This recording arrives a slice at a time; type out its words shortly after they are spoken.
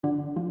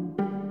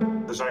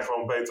er zijn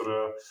gewoon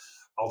betere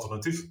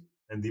alternatieven.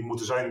 En die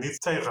moeten zij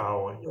niet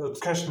tegenhouden. Het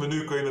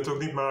kerstmenu kun je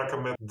natuurlijk niet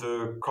maken met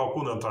de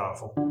kalkoen aan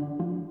tafel.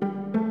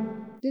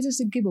 Dit is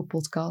de Gibbel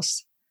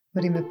Podcast,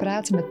 waarin we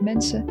praten met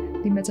mensen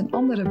die met een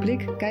andere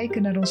blik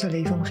kijken naar onze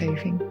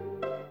leefomgeving.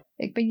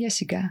 Ik ben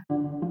Jessica,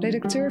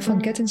 redacteur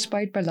van Get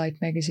Inspired by Light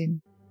magazine.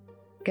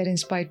 Get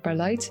Inspired by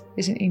Light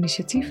is een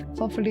initiatief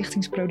van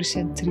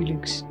verlichtingsproducent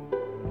Trilux.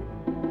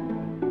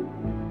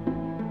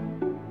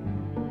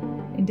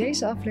 In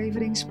deze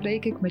aflevering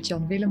spreek ik met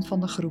Jan Willem van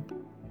der Groep.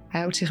 Hij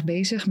houdt zich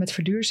bezig met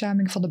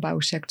verduurzaming van de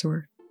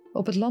bouwsector.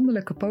 Op het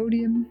landelijke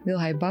podium wil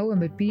hij bouwen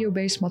met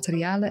biobased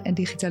materialen en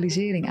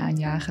digitalisering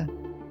aanjagen.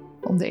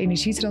 Om de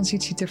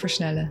energietransitie te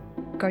versnellen,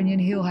 kan je een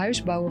heel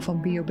huis bouwen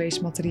van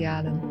biobased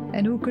materialen.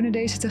 En hoe kunnen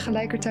deze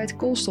tegelijkertijd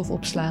koolstof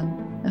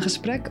opslaan? Een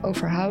gesprek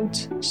over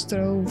hout,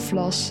 stro,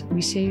 vlas,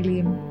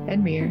 mycelium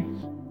en meer.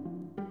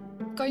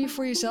 Kan je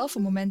voor jezelf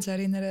een moment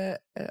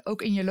herinneren,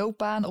 ook in je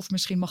loopbaan of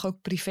misschien mag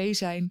ook privé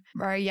zijn,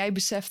 waar jij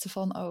besefte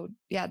van,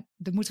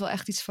 er moet wel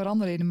echt iets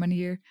veranderen in de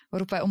manier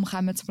waarop wij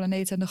omgaan met de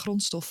planeet en de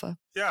grondstoffen?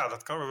 Ja,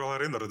 dat kan me wel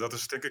herinneren. Dat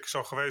is denk ik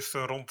zo geweest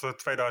rond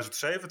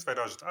 2007,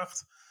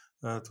 2008.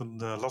 Toen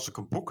las ik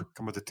een boek. Ik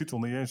kan met de titel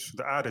niet eens.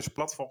 De aarde is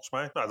plat volgens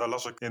mij. Nou, daar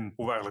las ik in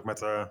hoe we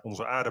eigenlijk met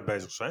onze aarde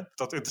bezig zijn.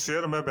 Dat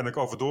interesseerde me. Ben ik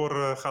over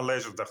door gaan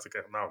lezen. Toen dacht ik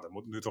echt, dat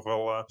moet nu toch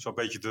wel zo'n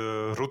beetje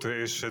de route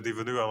is die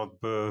we nu aan het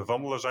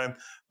bewandelen zijn.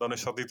 Dan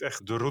is dat niet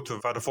echt de route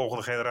waar de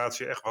volgende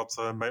generatie echt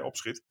wat mee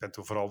opschiet. Ik ben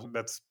toen vooral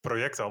met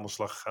projecten aan de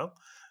slag gegaan.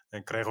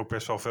 En kreeg ook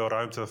best wel veel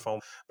ruimte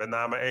van met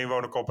name één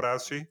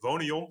woningcoöperatie,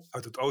 Wonion,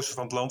 uit het oosten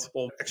van het land.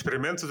 Om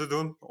experimenten te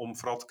doen. Om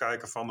vooral te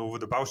kijken van hoe we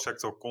de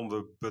bouwsector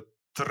konden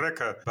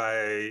betrekken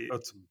bij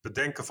het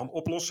bedenken van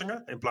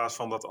oplossingen. In plaats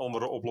van dat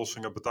andere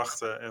oplossingen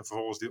bedachten en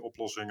vervolgens die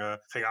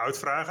oplossingen gingen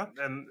uitvragen.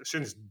 En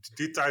sinds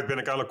die tijd ben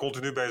ik eigenlijk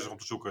continu bezig om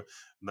te zoeken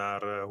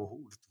naar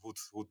hoe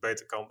het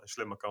beter kan en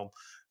slimmer kan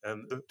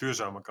en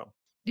duurzamer kan.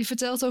 Je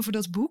vertelt over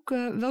dat boek.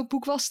 Welk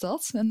boek was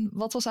dat? En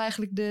wat was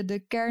eigenlijk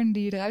de kern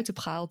die je eruit hebt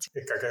gehaald?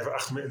 Ik kijk even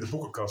achter me in de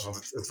boekenkast,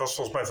 want het was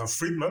volgens mij van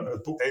Friedman.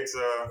 Het boek heet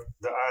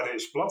De aarde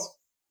is plat.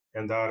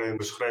 En daarin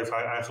beschreef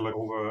hij eigenlijk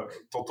hoe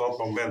we tot dat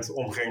moment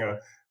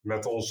omgingen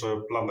met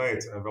onze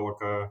planeet en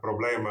welke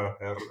problemen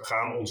er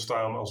gaan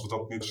ontstaan als we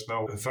dat niet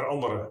snel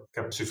veranderen. Ik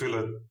heb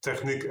civiele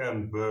techniek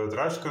en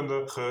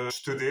bedrijfskunde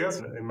gestudeerd.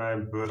 In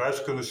mijn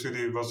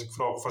bedrijfskundestudie was ik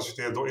vooral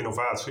gefascineerd door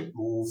innovatie.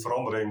 Hoe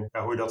verandering,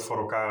 hoe je dat voor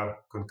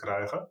elkaar kunt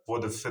krijgen.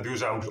 Voor de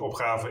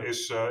verduurzamingsopgave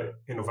is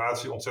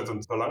innovatie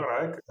ontzettend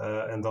belangrijk.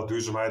 En dat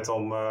duurzaamheid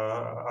dan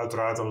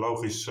uiteraard een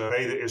logische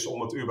reden is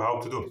om het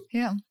überhaupt te doen.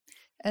 Ja,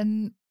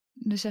 en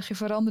dan zeg je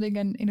verandering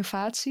en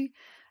innovatie.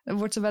 Er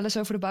wordt er wel eens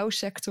over de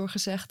bouwsector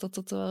gezegd dat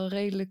dat wel een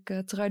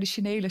redelijk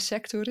traditionele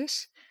sector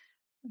is.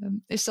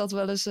 Is dat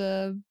wel eens,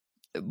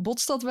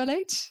 botst dat wel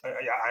eens?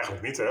 Ja,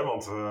 eigenlijk niet, hè?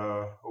 Want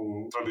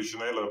hoe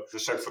traditioneler de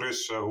sector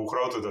is, hoe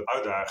groter de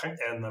uitdaging.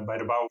 En bij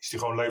de bouw is die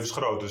gewoon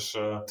levensgroot. Dus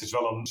het is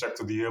wel een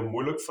sector die heel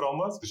moeilijk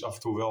verandert. Dus af en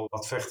toe wel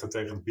wat vechten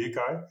tegen de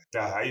bierkaai.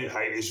 Ja,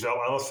 hij is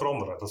wel aan het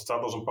veranderen. Dat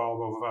staat als een paal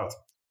boven water.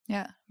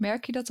 Ja,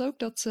 merk je dat ook,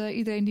 dat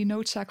iedereen die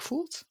noodzaak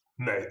voelt?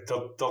 Nee,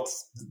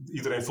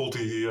 iedereen voelt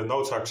die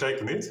noodzaak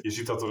zeker niet. Je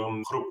ziet dat er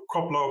een groep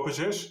koplopers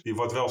is. Die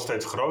wordt wel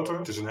steeds groter.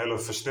 Het is een hele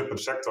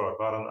versnipperde sector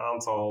waar een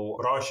aantal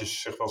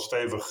branches zich wel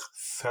stevig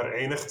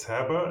verenigd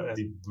hebben. En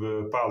die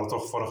bepalen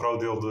toch voor een groot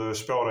deel de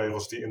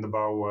spelregels die in de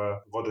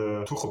bouw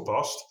worden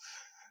toegepast.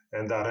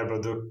 En daar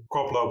hebben de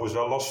koplopers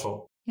wel last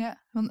van.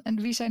 Ja,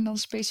 en wie zijn dan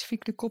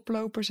specifiek de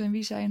koplopers en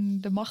wie zijn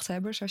de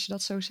machthebbers, als je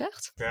dat zo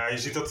zegt? Ja, je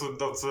ziet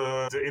dat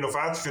de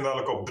innovatie vindt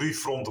eigenlijk op 3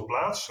 fronten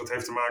plaats. Dat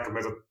heeft te maken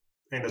met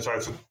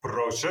enerzijds het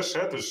proces.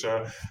 Hè? Dus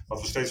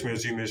wat we steeds meer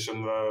zien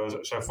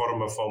zijn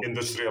vormen van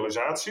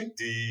industrialisatie.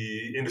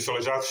 Die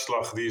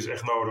industrialisatieslag die is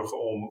echt nodig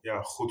om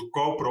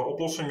goedkopere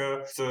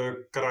oplossingen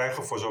te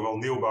krijgen voor zowel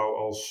nieuwbouw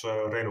als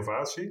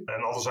renovatie.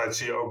 En anderzijds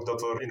zie je ook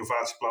dat er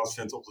innovatie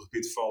plaatsvindt op het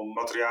gebied van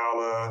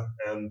materialen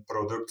en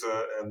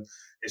producten en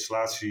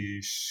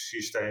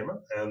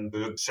installatiesystemen. En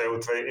de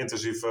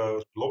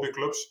CO2-intensieve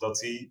lobbyclubs, dat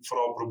die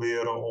vooral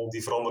proberen om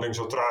die verandering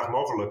zo traag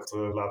mogelijk te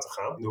laten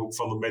gaan. In de hoek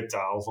van de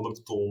metaal, van de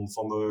beton,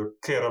 van de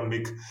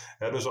keramiek.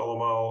 Dus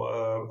allemaal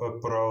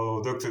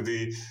producten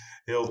die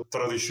heel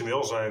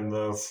traditioneel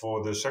zijn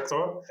voor de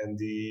sector. En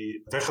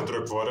die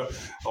weggedrukt worden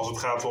als het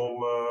gaat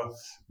om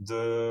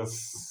de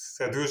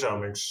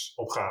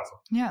verduurzamingsopgave.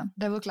 Ja,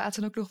 daar wil ik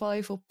later ook nog wel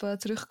even op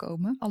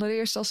terugkomen.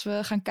 Allereerst als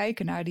we gaan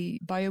kijken naar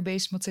die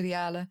biobased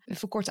materialen.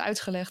 Even kort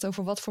uitgelegd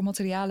over wat voor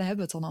materialen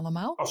hebben we het dan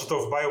allemaal? Als we het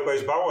over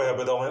biobased bouwen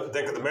hebben, dan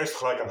denken de meesten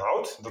gelijk aan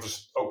hout. Dat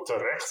is ook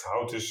terecht.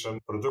 Hout is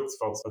een product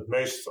wat het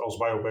meest als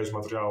biobased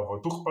materiaal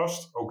wordt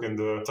toegepast. Ook in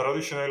de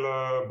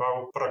traditionele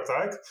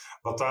bouwpraktijk.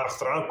 Wat daar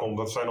achteraan komt,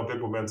 dat zijn op dit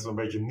moment een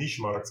beetje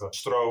niche-markten.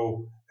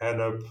 Stro,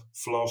 hennep,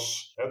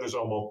 vlas, dus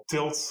allemaal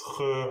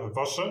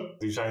teeltgewassen.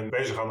 Die zijn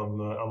bezig aan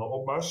een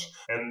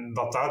opmars. En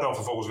wat daar dan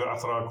vervolgens weer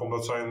achteraan komt,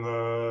 dat zijn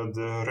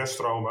de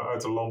reststromen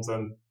uit de land-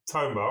 en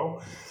tuinbouw.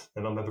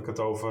 En dan heb ik het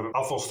over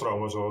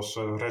afvalstromen zoals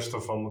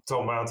resten van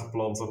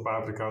tomatenplanten,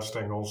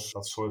 paprika-stengels,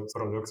 dat soort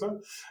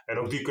producten. En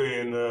ook die kun je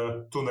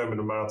in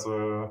toenemende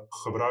mate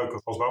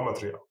gebruiken als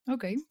bouwmateriaal.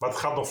 Oké. Maar het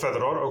gaat nog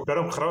verder hoor. Ook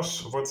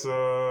bermgras wordt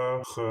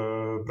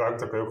gebruikt.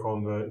 Daar kun je ook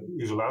gewoon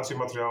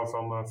isolatiemateriaal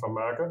van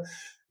maken.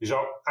 Je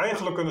zou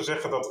eigenlijk kunnen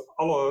zeggen dat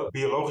alle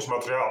biologisch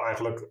materiaal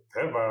eigenlijk,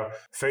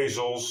 waar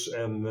vezels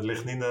en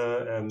lignine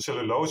en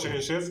cellulose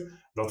in zit,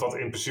 dat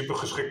in principe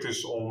geschikt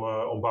is om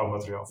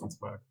bouwmateriaal van te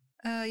maken.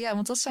 Ja,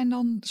 want dat zijn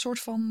dan soort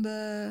van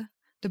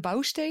de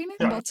bouwstenen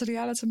om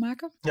materialen te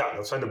maken? Ja,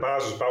 dat zijn de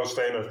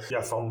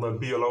basisbouwstenen van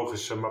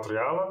biologische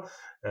materialen.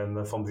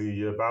 En van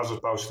die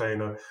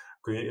basisbouwstenen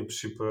kun je in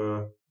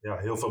principe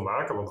heel veel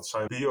maken, want het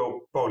zijn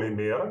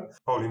biopolymeren.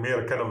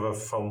 Polymeren kennen we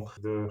van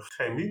de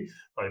chemie.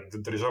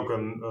 Er is ook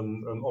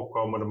een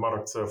opkomende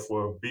markt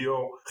voor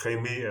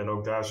biochemie en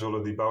ook daar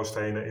zullen die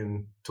bouwstenen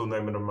in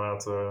toenemende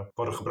mate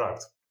worden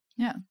gebruikt.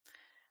 Ja,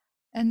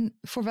 en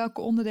voor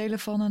welke onderdelen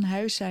van een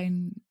huis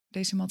zijn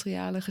deze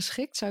materialen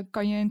geschikt?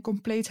 Kan je een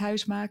compleet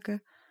huis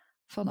maken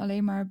van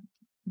alleen maar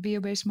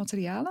biobased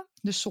materialen?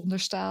 Dus zonder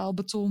staal,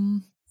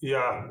 beton?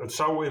 Ja, het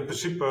zou in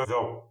principe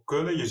wel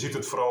kunnen. Je ziet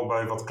het vooral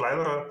bij wat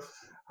kleinere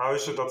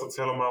huizen dat het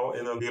helemaal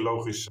in een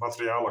biologisch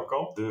materialen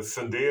kan. De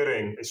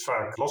fundering is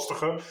vaak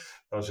lastiger.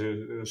 Dan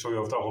zul je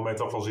over het algemeen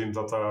toch wel zien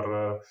dat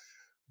daar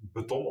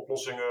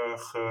betonoplossingen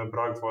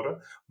gebruikt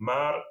worden.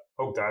 Maar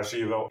ook daar zie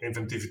je wel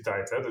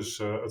inventiviteit. Hè? Dus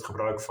het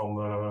gebruik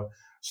van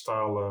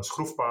stalen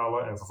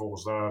schroefpalen en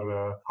vervolgens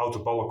daar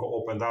houten balken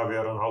op en daar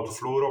weer een houten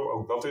vloer op.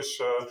 Ook dat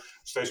is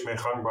steeds meer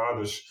gangbaar.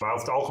 Maar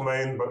over het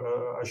algemeen,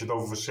 als je het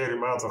over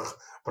seriematig,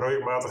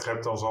 projectmatig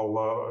hebt, dan zal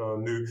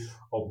nu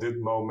op dit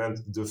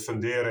moment de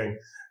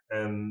fundering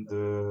en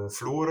de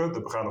vloeren,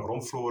 de begane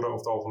grondvloeren, over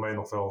het algemeen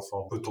nog wel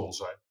van beton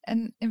zijn.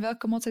 En in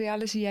welke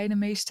materialen zie jij de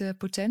meeste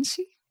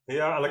potentie?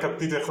 Ja, en ik heb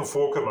niet echt een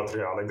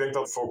voorkeurmateriaal. Ik denk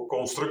dat voor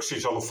constructie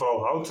zal het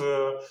vooral hout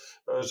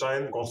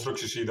zijn.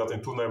 Constructie zie je dat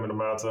in toenemende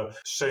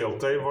mate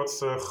CLT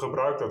wordt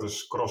gebruikt. Dat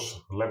is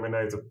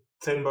cross-laminated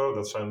timber.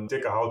 Dat zijn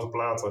dikke houten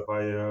platen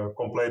waar je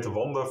complete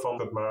wanden van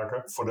kunt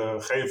maken. Voor de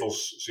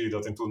gevels zie je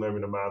dat in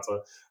toenemende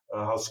mate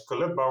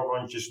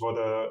houtskeletbouwwandjes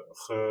worden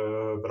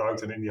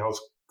gebruikt. En in die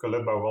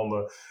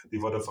houtskeletbouwwanden die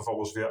worden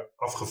vervolgens weer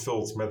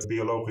afgevuld met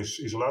biologisch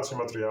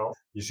isolatiemateriaal.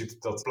 Je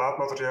ziet dat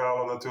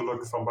plaatmaterialen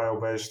natuurlijk van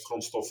biobased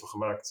grondstoffen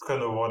gemaakt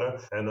kunnen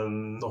worden. En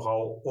een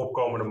nogal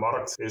opkomende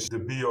markt is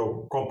de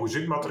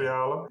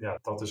biocomposietmaterialen. Ja,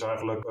 dat is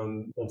eigenlijk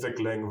een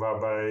ontwikkeling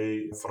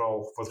waarbij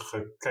vooral wordt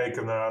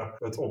gekeken naar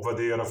het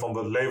opwaarderen van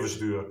de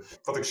levensduur.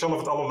 Wat ik zelf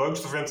het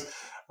allerleukste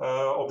vind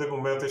op dit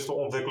moment is de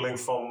ontwikkeling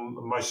van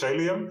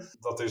mycelium.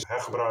 Dat is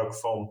hergebruik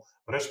van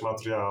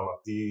restmaterialen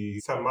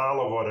die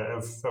vermalen worden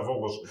en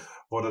vervolgens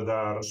worden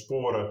daar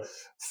sporen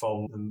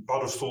van een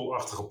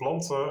paddenstoelachtige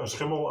plant, een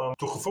schimmel aan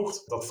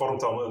toegevoegd. Dat vormt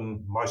dan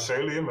een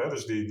mycelium.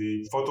 Dus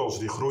die wortels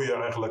die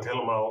groeien eigenlijk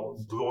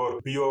helemaal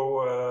door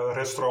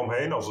bioreststroom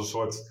heen als een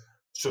soort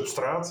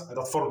substraat. En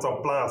dat vormt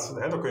dan plaat.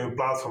 Daar kun je een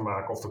plaat van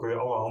maken of daar kun je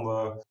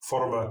allerhande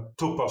vormen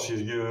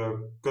toepassen. Je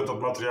kunt dat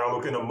materiaal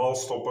ook in een mal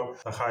stoppen.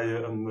 Dan ga je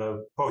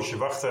een poosje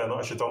wachten en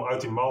als je het dan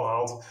uit die mal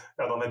haalt,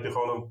 dan heb je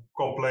gewoon een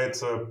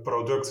compleet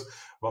product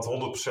wat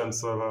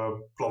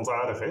 100%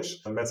 plantaardig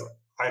is. Met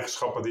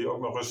eigenschappen die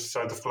ook nog eens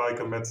zijn te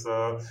vergelijken met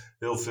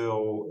heel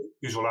veel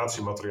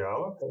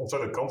isolatiematerialen.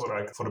 Ontzettend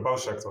kansrijk voor de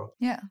bouwsector.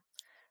 Ja.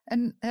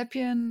 En heb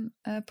je een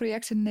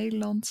project in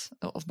Nederland,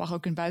 of mag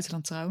ook in het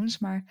buitenland trouwens,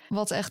 maar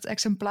wat echt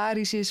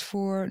exemplarisch is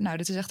voor,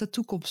 dit is echt de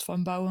toekomst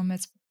van bouwen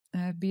met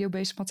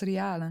biobased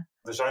materialen?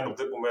 Er zijn op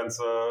dit moment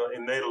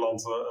in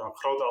Nederland een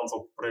groot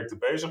aantal projecten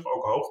bezig,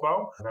 ook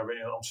hoogbouw. We hebben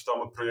in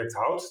Amsterdam het project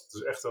Hout. Het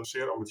is echt een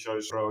zeer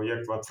ambitieus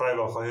project waar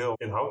vrijwel geheel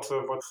in hout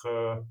wordt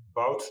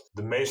gebouwd.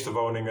 De meeste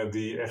woningen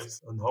die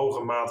echt een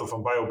hoge mate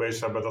van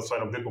biobased hebben, dat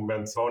zijn op dit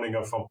moment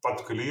woningen van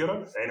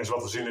particulieren. Het enige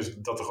wat we zien is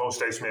dat er gewoon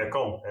steeds meer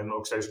kan en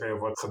ook steeds meer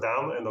wordt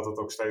gedaan en dat het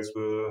ook steeds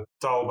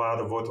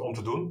betaalbaarder wordt om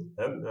te doen.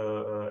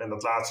 En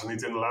dat laatste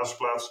niet in de laatste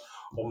plaats,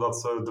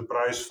 omdat de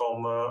prijs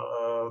van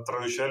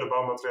traditionele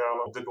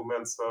bouwmaterialen op dit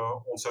moment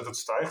ontzettend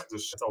stijgt.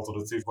 Dus het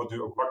alternatief wordt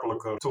nu ook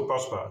makkelijker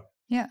toepasbaar.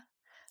 Ja,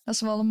 dat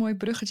is wel een mooi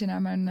bruggetje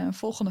naar mijn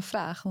volgende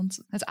vraag.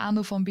 Want het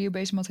aandeel van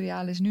biobased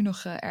materialen is nu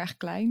nog erg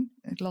klein.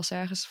 Ik las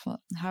ergens van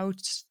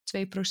hout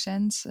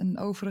 2% en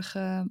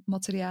overige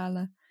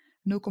materialen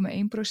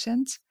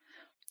 0,1%.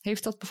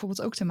 Heeft dat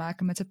bijvoorbeeld ook te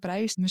maken met de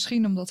prijs?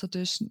 Misschien omdat het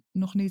dus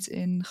nog niet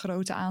in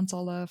grote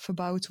aantallen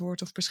verbouwd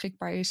wordt of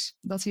beschikbaar is,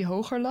 dat die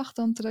hoger lag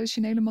dan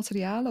traditionele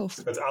materialen? Of?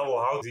 Het aandeel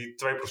hout, die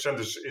 2%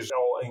 is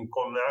al in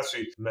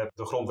combinatie met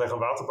de grondweg- en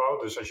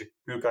waterbouw. Dus als je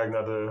puur kijkt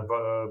naar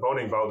de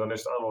woningbouw, dan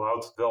is het aandeel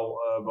hout wel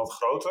wat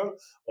groter.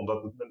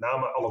 Omdat met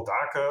name alle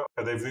daken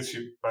per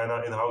definitie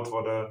bijna in hout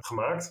worden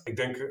gemaakt. Ik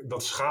denk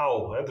dat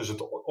schaal, dus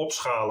het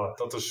opschalen,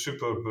 dat is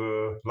super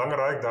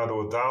belangrijk.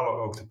 Daardoor dalen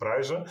ook de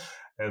prijzen.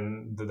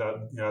 En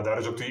daar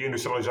is ook die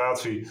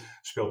industrialisatie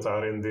speelt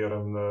daarin weer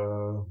een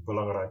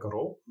belangrijke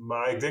rol.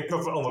 Maar ik denk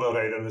dat er andere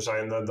redenen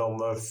zijn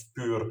dan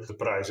puur de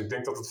prijs. Ik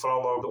denk dat het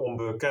vooral ook de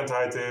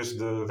onbekendheid is,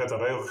 de wet en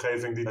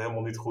regelgeving die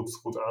helemaal niet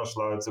goed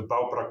aansluit, de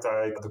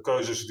bouwpraktijk, de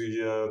keuzes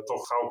die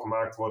toch gauw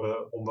gemaakt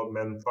worden omdat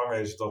men bang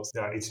is dat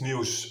iets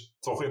nieuws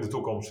toch in de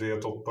toekomst weer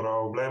tot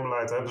problemen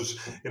leidt. Hè?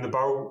 Dus in de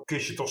bouw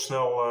kies je toch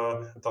snel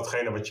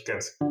datgene wat je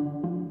kent.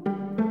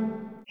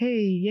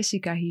 Hey,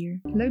 Jessica hier.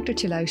 Leuk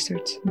dat je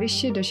luistert.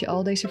 Wist je dat je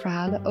al deze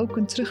verhalen ook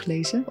kunt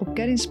teruglezen op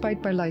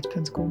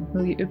getinspiredbylight.com?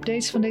 Wil je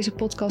updates van deze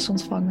podcast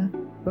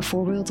ontvangen?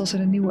 Bijvoorbeeld als er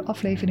een nieuwe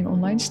aflevering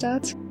online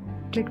staat?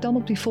 Klik dan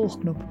op die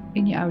volgknop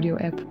in je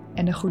audio-app.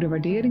 En een goede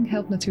waardering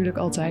helpt natuurlijk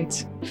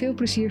altijd. Veel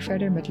plezier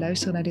verder met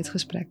luisteren naar dit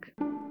gesprek.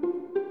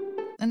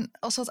 En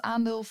als dat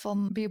aandeel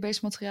van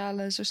biobased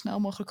materialen zo snel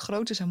mogelijk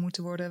groter zou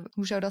moeten worden,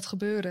 hoe zou dat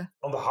gebeuren?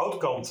 Aan de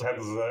houtkant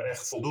hebben we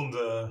echt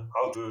voldoende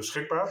hout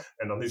beschikbaar.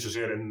 En dan niet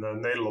zozeer in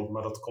Nederland,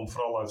 maar dat komt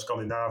vooral uit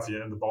Scandinavië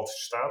en de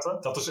Baltische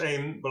Staten. Dat is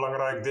één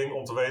belangrijk ding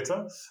om te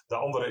weten. De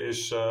andere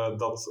is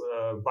dat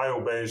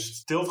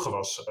biobased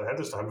teeltgewassen.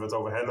 Dus dan hebben we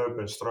het over hennep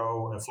en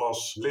stro en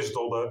vlas,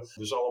 lisdodden.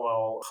 Dus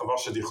allemaal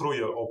gewassen die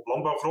groeien op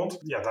landbouwgrond.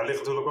 Ja, daar ligt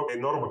natuurlijk ook een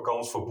enorme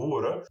kans voor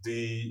boeren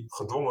die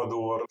gedwongen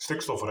door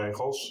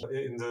stikstofregels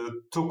in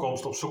de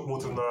toekomst op zoek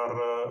moeten naar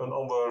een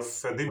ander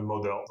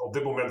verdienmodel. Op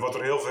dit moment wordt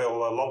er heel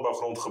veel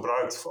landbouwgrond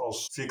gebruikt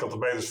als vierkante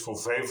meters voor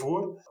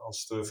veevoer.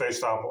 Als de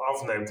veestapel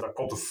afneemt, dan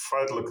komt er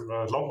feitelijk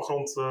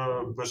landbouwgrond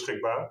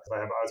beschikbaar. Wij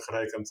hebben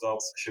uitgerekend dat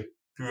als je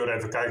puur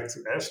even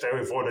kijkt, stel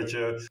je voor dat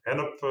je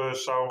hennep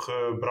zou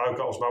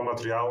gebruiken als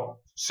bouwmateriaal,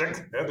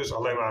 sec, dus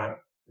alleen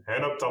maar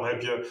hennep, dan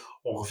heb je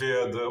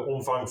ongeveer de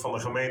omvang van de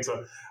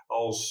gemeente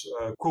als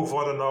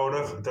koevodden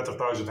nodig,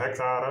 30.000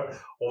 hectare,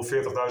 om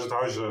 40.000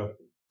 huizen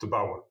te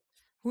bouwen.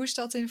 Hoe is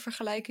dat in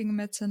vergelijking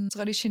met een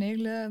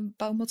traditionele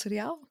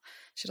bouwmateriaal?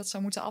 Als je dat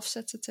zou moeten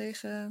afzetten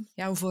tegen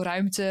hoeveel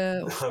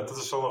ruimte? Dat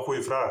is wel een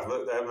goede vraag.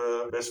 We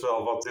hebben best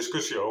wel wat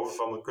discussie over.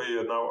 Van, kun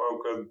je nou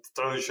ook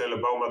traditionele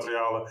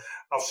bouwmaterialen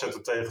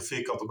afzetten tegen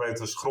vierkante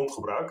meters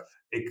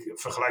grondgebruik? Ik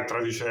vergelijk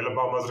traditionele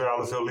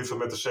bouwmaterialen veel liever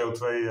met de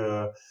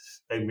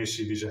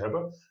CO2-emissie die ze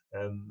hebben.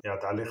 En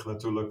daar ligt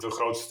natuurlijk de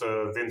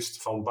grootste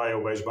winst van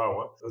biobased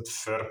bouwen. Het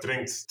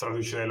verdringt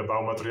traditionele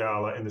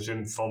bouwmaterialen in de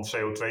zin van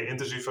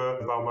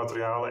CO2-intensieve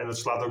bouwmaterialen. En het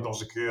slaat ook nog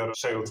eens een keer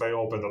CO2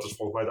 op. En dat is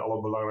volgens mij de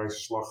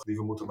allerbelangrijkste slag die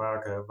we moeten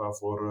maken,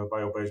 waarvoor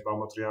biobased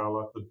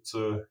bouwmaterialen het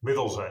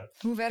middel zijn.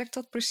 Hoe werkt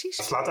dat precies?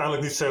 Het slaat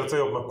eigenlijk niet CO2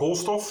 op, maar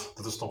koolstof.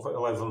 Dat is nog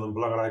wel even een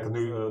belangrijke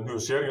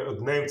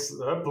nuancering.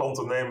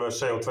 Planten nemen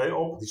CO2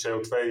 op. Die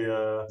CO2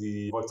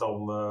 die wordt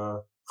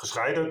dan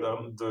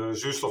gescheiden, de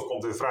zuurstof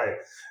komt weer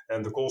vrij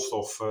en de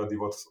koolstof die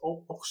wordt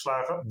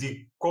opgeslagen.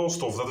 Die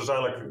koolstof, dat is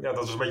eigenlijk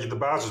dat is een beetje de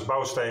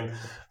basisbouwsteen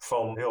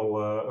van heel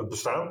het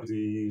bestaan.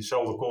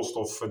 Diezelfde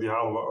koolstof die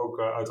halen we ook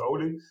uit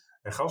olie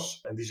en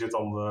gas en die zit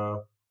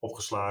dan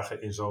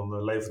opgeslagen in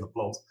zo'n levende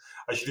plant.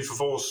 Als je die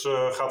vervolgens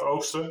gaat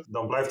oogsten,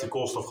 dan blijft die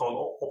koolstof gewoon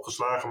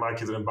opgeslagen. Maak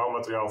je er een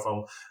bouwmateriaal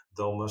van,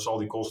 dan zal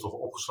die koolstof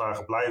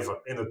opgeslagen blijven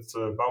in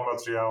het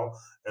bouwmateriaal.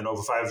 En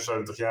over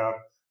 75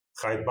 jaar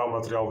ga je het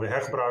bouwmateriaal weer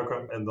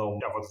hergebruiken en dan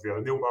wordt het weer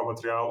een nieuw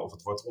bouwmateriaal of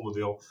het wordt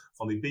onderdeel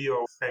van die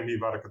biochemie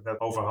waar ik het net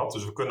over had.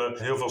 Dus we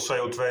kunnen heel veel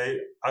CO2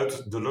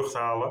 uit de lucht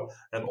halen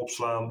en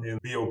opslaan in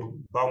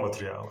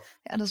biobouwmaterialen.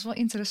 Ja, dat is wel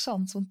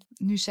interessant, want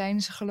nu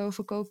zijn ze geloof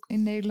ik ook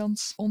in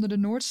Nederland onder de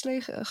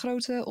Noordzee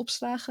grote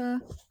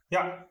opslagen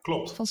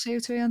van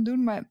CO2 aan het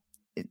doen, maar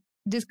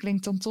dit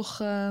klinkt dan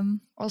toch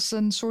als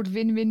een soort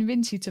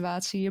win-win-win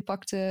situatie. Je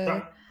pakt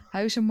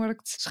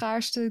huizenmarkt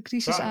schaarste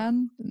crisis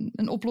aan.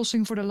 Een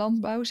oplossing voor de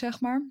landbouw,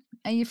 zeg maar.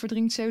 En je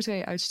verdringt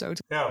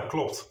CO2-uitstoot. Ja,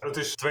 klopt. Het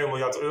is 2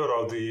 miljard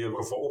euro die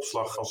voor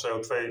opslag van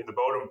CO2 in de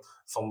bodem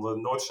van de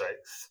Noordzee.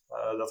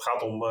 Dat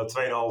gaat om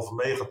 2,5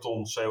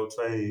 megaton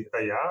CO2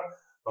 per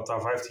jaar. Wat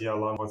daar 15 jaar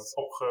lang wordt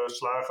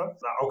opgeslagen.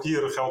 Nou, ook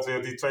hier geldt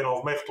weer, die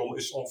 2,5 megaton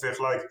is ongeveer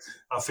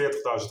gelijk aan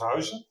 40.000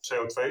 huizen.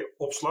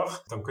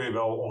 CO2-opslag. Dan kun je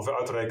wel ongeveer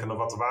uitrekenen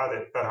wat de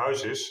waarde per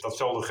huis is.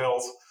 Datzelfde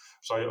geld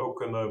zou je ook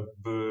kunnen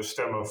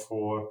bestemmen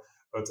voor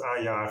het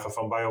aanjagen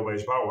van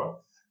biobased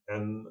bouwen.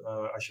 En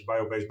als je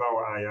biobased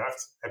bouwen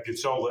aanjaagt, heb je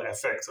hetzelfde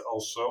effect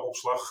als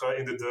opslag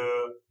in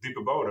de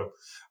diepe bodem.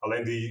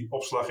 Alleen die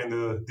opslag in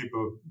de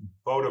diepe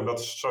bodem, dat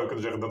is, zou je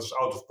kunnen zeggen, dat is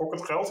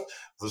out-of-pocket geld.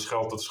 Dat is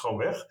geld dat is gewoon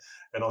weg.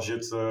 En als je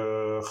het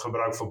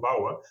gebruikt voor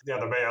bouwen, dan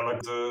ben je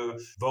eigenlijk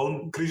de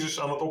wooncrisis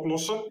aan het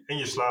oplossen. En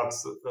je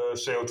slaat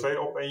CO2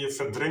 op en je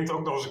verdrinkt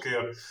ook nog eens een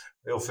keer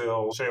heel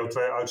veel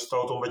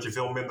CO2-uitstoot, omdat je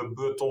veel minder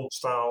beton,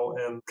 staal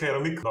en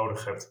keramiek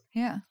nodig hebt.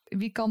 Ja,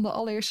 wie kan de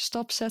allereerste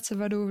stap zetten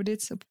waardoor we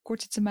dit op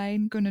korte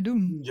termijn kunnen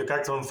doen? Je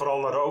kijkt dan vooral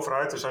naar de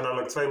overheid. Er zijn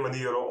eigenlijk 2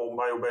 manieren om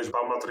biobased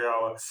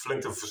bouwmaterialen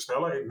flink te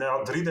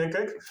versnellen. 3 denk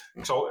ik.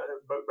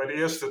 Bij de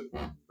eerste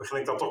begin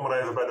ik dan toch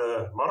maar even bij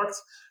de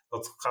markt.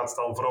 Dat gaat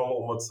dan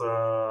vooral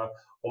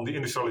om die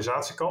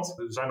industrialisatiekant.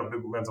 Er zijn op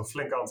dit moment een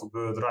flink aantal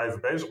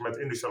bedrijven bezig met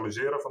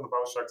industrialiseren van de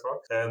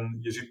bouwsector. En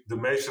je ziet de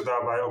meeste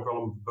daarbij ook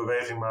wel een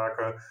beweging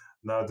maken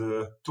naar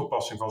de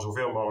toepassing van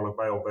zoveel mogelijk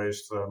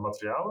bio-based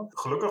materialen.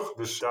 Gelukkig,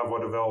 dus daar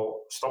worden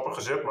wel stappen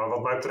gezet, maar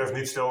wat mij betreft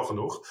niet snel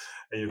genoeg.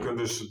 En je kunt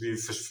dus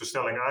die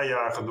versnelling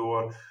aanjagen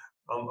door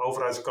aan de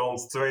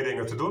overheidskant 2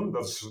 dingen te doen.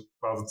 Dat is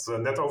waar we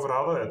het net over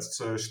hadden.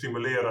 Het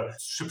stimuleren,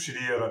 het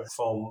subsidiëren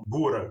van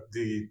boeren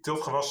die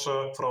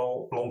tiltgewassen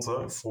vooral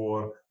planten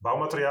voor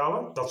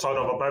bouwmaterialen. Dat zou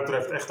dan wat mij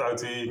betreft echt uit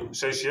die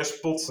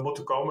CCS-pot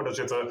moeten komen. Daar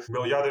zitten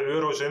miljarden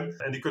euro's in.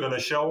 En die kunnen naar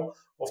Shell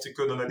of die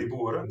kunnen naar die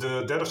boeren.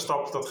 De derde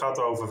stap, dat gaat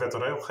over wet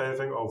en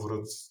regelgeving, over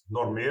het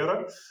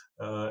normeren.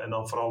 En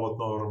dan vooral het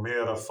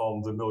normeren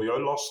van de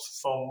milieulast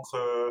van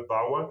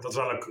gebouwen. Dat is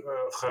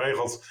eigenlijk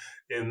geregeld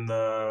in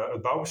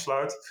het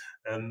bouwbesluit.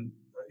 En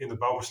in het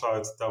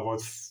bouwbesluit, daar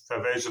wordt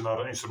verwezen naar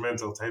een instrument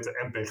dat heet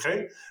de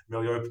MPG,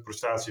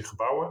 Milieuprestatie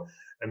Gebouwen.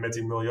 En met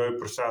die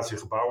Milieuprestatie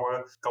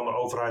Gebouwen kan de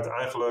overheid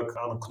eigenlijk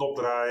aan een knop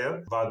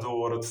draaien,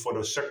 waardoor het voor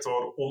de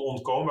sector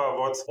onontkoombaar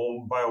wordt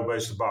om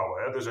biobased te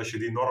bouwen. Hè. Dus als je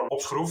die norm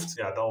opschroeft,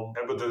 ja, dan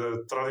hebben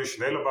de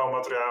traditionele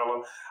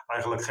bouwmaterialen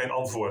eigenlijk geen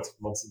antwoord.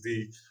 Want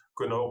die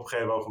kunnen op een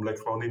gegeven ogenblik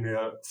gewoon niet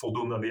meer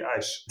voldoen aan die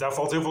eis. Daar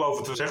valt heel veel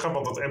over te zeggen,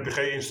 want dat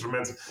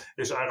MPG-instrument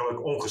is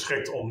eigenlijk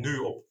ongeschikt om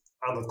nu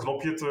aan het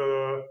knopje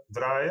te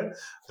draaien.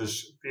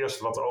 Dus het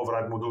eerste wat de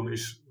overheid moet doen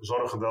is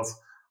zorgen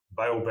dat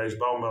biobased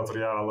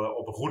bouwmaterialen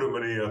op een goede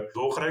manier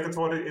doorgerekend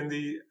worden in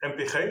die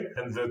MPG.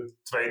 En de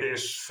tweede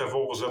is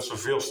vervolgens dat ze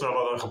veel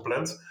sneller dan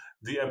gepland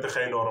die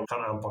MPG-norm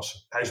gaan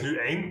aanpassen. Hij is nu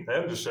 1,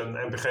 hè, dus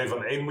een MPG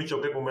van 1 moet je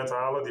op dit moment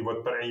halen. Die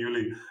wordt per 1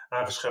 juli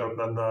aangescherpt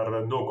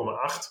naar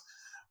 0,8.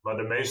 Maar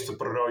de meeste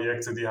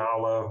projecten die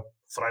halen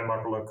vrij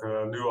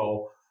makkelijk nu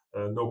al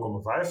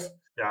 0,5.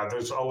 Ja, er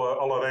is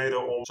alle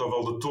reden om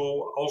zowel de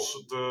tool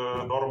als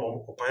de norm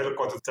op hele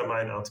korte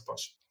termijn aan te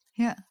passen.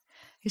 Ja,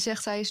 je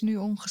zegt hij is nu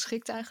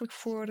ongeschikt eigenlijk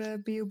voor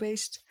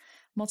biobased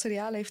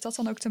materialen. Heeft dat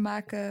dan ook te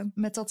maken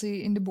met dat hij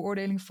in de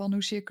beoordeling van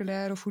hoe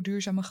circulair of hoe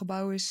duurzaam een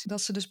gebouw is,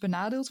 dat ze dus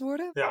benadeeld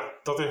worden? Ja,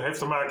 dat heeft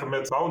te maken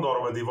met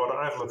bouwnormen die worden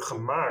eigenlijk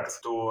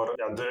gemaakt door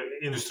de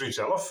industrie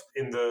zelf.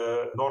 In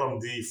de norm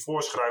die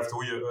voorschrijft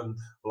hoe je een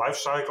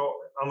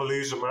lifecycle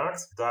analyse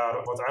maakt, daar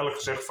wordt eigenlijk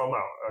gezegd van,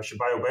 nou, als je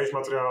biobased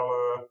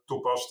materialen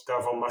toepast,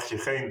 daarvan mag je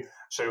geen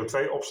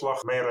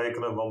CO2-opslag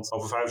meerekenen, want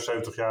over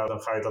 75 jaar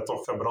dan ga je dat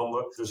toch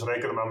verbranden. Dus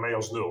reken er maar mee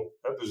als 0.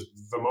 Dus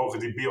we mogen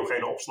die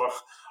biogene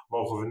opslag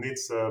mogen we niet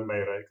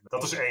meerekenen.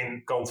 Dat is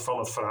één kant van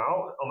het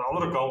verhaal. Aan de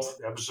andere kant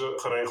hebben ze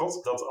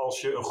geregeld dat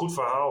als je een goed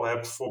verhaal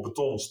hebt voor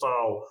beton,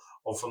 staal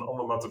of een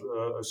ander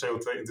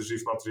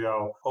CO2-intensief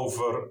materiaal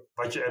over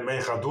wat je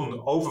ermee gaat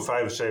doen over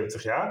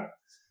 75 jaar,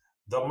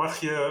 dan mag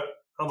je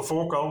aan de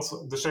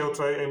voorkant de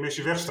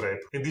CO2-emissie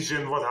wegstrepen. In die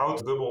zin wordt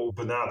hout dubbel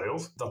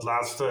benadeeld. Dat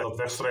laatste, dat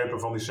wegstrepen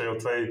van die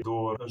CO2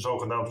 door een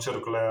zogenaamd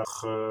circulair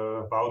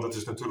gebouw, dat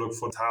is natuurlijk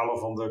voor het halen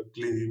van de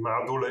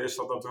klimaatdoelen is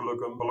dat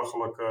natuurlijk een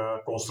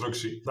belachelijke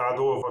constructie.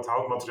 Daardoor wordt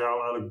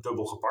houtmateriaal eigenlijk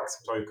dubbel gepakt,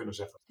 zou je kunnen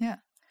zeggen.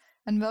 Ja.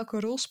 En welke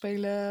rol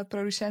spelen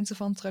producenten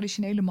van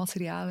traditionele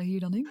materialen hier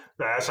dan in?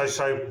 Nou ja, zij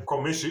zijn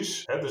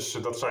commissies, hè, dus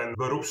dat zijn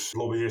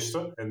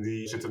beroepslobbyisten. En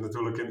die zitten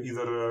natuurlijk in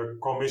iedere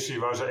commissie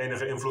waar ze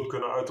enige invloed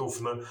kunnen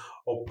uitoefenen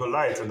op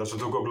beleid. En dat is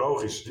natuurlijk ook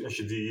logisch. Als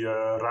je die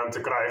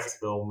ruimte krijgt,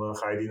 dan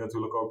ga je die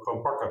natuurlijk ook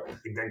gewoon pakken.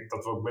 Ik denk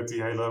dat we met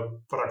die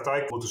hele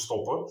praktijk moeten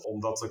stoppen.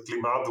 Omdat de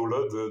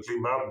klimaatdoelen, de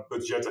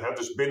klimaatbudgetten, hè,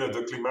 dus binnen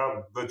de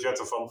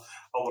klimaatbudgetten van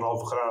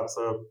 1,5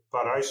 graad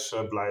Parijs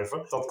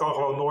blijven. Dat kan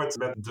gewoon nooit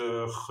met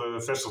de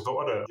gevestigde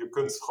orde. Je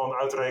kunt gewoon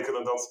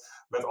uitrekenen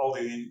dat met al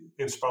die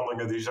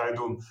inspanningen die zij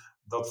doen,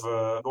 dat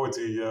we nooit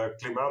die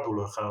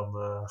klimaatdoelen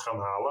gaan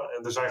halen.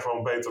 En er zijn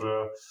gewoon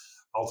betere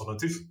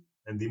alternatieven.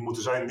 En die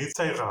moeten zij niet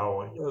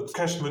tegenhouden. Het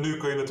kerstmenu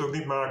kun je natuurlijk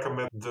niet maken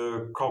met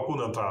de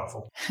kalkoen aan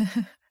tafel.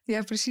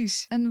 Ja,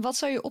 precies. En wat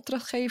zou je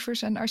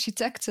opdrachtgevers en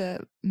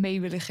architecten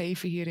mee willen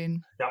geven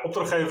hierin? Ja,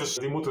 opdrachtgevers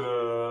die moeten,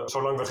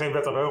 zolang er geen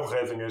wet en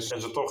regelgeving is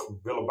en ze toch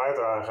willen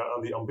bijdragen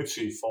aan die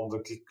ambitie van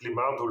de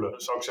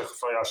klimaatdoelen, zou ik zeggen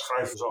van ja,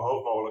 schrijf zo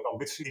hoog mogelijk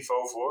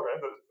ambitieniveau voor.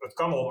 Hè. Het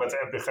kan al met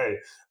de MPG,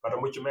 maar dan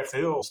moet je hem echt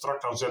heel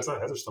strak gaan zetten.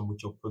 Hè. Dus dan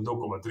moet je op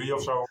 0,3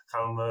 of zo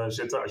gaan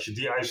zitten. Als je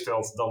die eis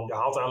stelt, dan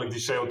haalt eigenlijk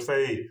die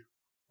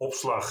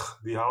CO2-opslag,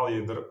 die haal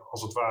je er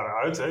als het ware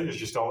uit. Hè. Dus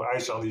je stelt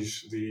eisen aan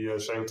die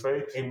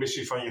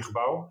CO2-emissie van je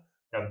gebouw.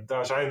 Ja,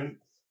 daar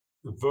zijn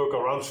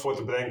workarounds voor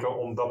te bedenken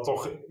om dat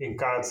toch in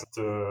kaart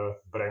te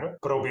brengen.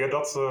 Probeer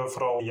dat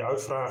vooral in je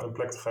uitvraag een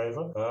plek te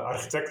geven.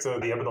 Architecten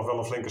die hebben nog wel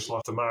een flinke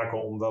slag te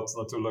maken, omdat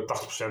natuurlijk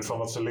 80% van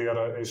wat ze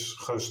leren is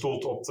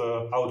gestoeld op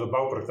de oude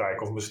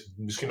bouwpraktijk. Of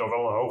misschien nog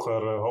wel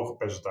een hoger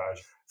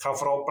percentage. Ga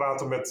vooral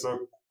praten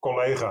met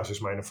collega's, is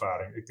mijn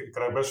ervaring. Ik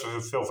krijg best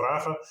veel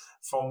vragen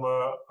van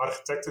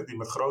architecten die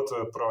met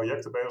grote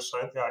projecten bezig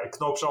zijn. Ja, ik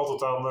knoop ze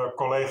altijd aan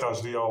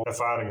collega's die al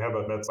ervaring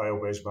hebben met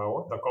biobased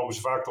bouwen. Dan komen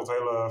ze vaak tot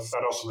hele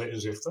verrassende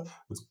inzichten.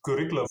 Het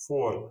curriculum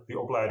voor die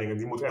opleidingen,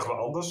 die moet echt wel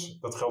anders.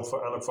 Dat geldt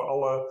eigenlijk voor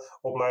alle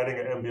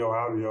opleidingen, mbo,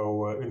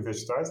 hbo,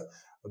 universiteit.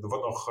 Er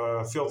wordt nog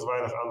veel te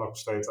weinig aandacht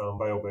besteed aan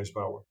biobased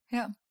bouwen.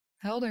 Ja,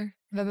 helder.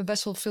 We hebben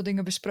best wel veel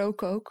dingen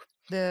besproken ook.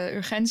 De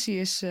urgentie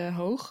is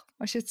hoog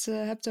als je het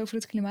hebt over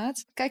het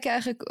klimaat. Kijk je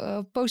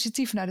eigenlijk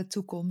positief naar de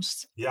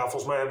toekomst? Ja,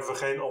 volgens mij hebben we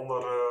geen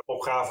andere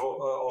opgave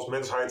als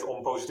mensheid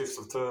om positief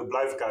te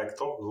blijven kijken,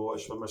 toch? Ik bedoel,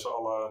 als we met z'n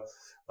allen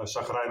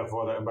chagrijnig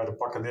worden en bij de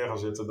pakken neer gaan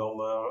zitten,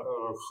 dan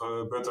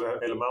gebeurt er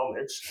helemaal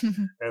niks.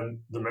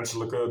 En de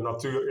menselijke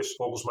natuur is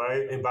volgens mij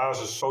in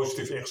basis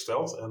positief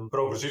ingesteld en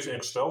progressief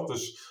ingesteld.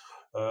 Dus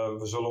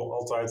we zullen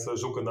altijd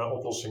zoeken naar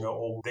oplossingen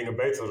om dingen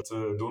beter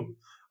te doen.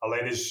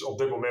 Alleen is op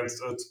dit moment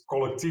het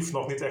collectief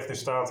nog niet echt in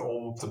staat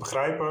om te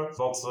begrijpen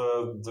wat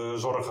de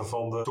zorgen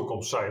van de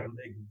toekomst zijn.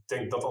 Ik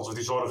denk dat als we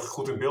die zorgen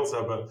goed in beeld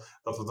hebben,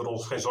 dat we er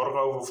ons geen zorgen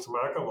over hoeven te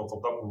maken. Want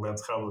op dat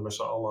moment gaan we er met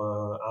z'n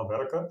allen aan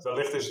werken.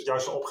 Wellicht is het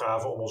juist een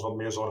opgave om ons wat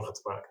meer zorgen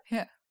te maken.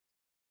 Ja,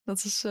 dat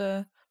is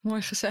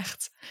mooi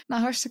gezegd.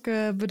 Nou,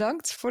 hartstikke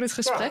bedankt voor dit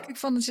gesprek. Ja. Ik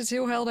vond dat je het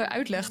heel helder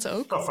uitlegde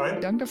ook. Nou, fijn.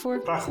 Dank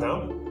daarvoor. Graag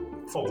gedaan.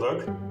 Ik vond het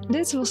leuk.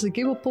 Dit was de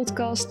Gibbel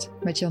podcast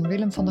met Jan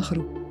Willem van de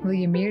Groep. Wil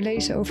je meer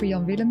lezen over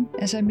Jan Willem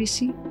en zijn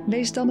missie?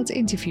 Lees dan het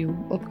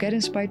interview op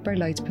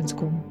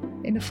getinspiredbylight.com.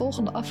 In de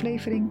volgende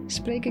aflevering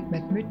spreek ik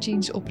met Mud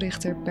Jeans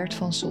oprichter Bert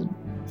van Son.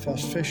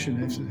 Fast fashion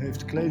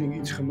heeft kleding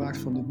iets gemaakt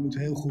van het moet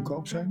heel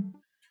goedkoop zijn.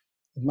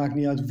 Het maakt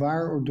niet uit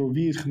waar of door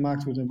wie het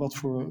gemaakt wordt en wat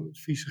voor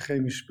vieze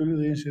chemische spullen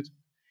erin zitten.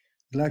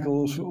 Het lijkt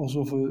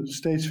alsof we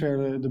steeds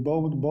verder de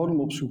bodem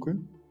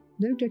opzoeken.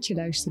 Leuk dat je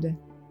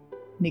luisterde.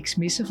 Niks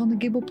missen van de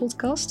Gibbel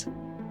podcast?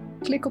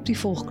 Klik op die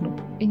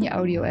volgknop in je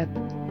audio-app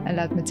en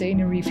laat meteen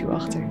een review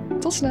achter.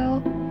 Tot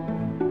snel!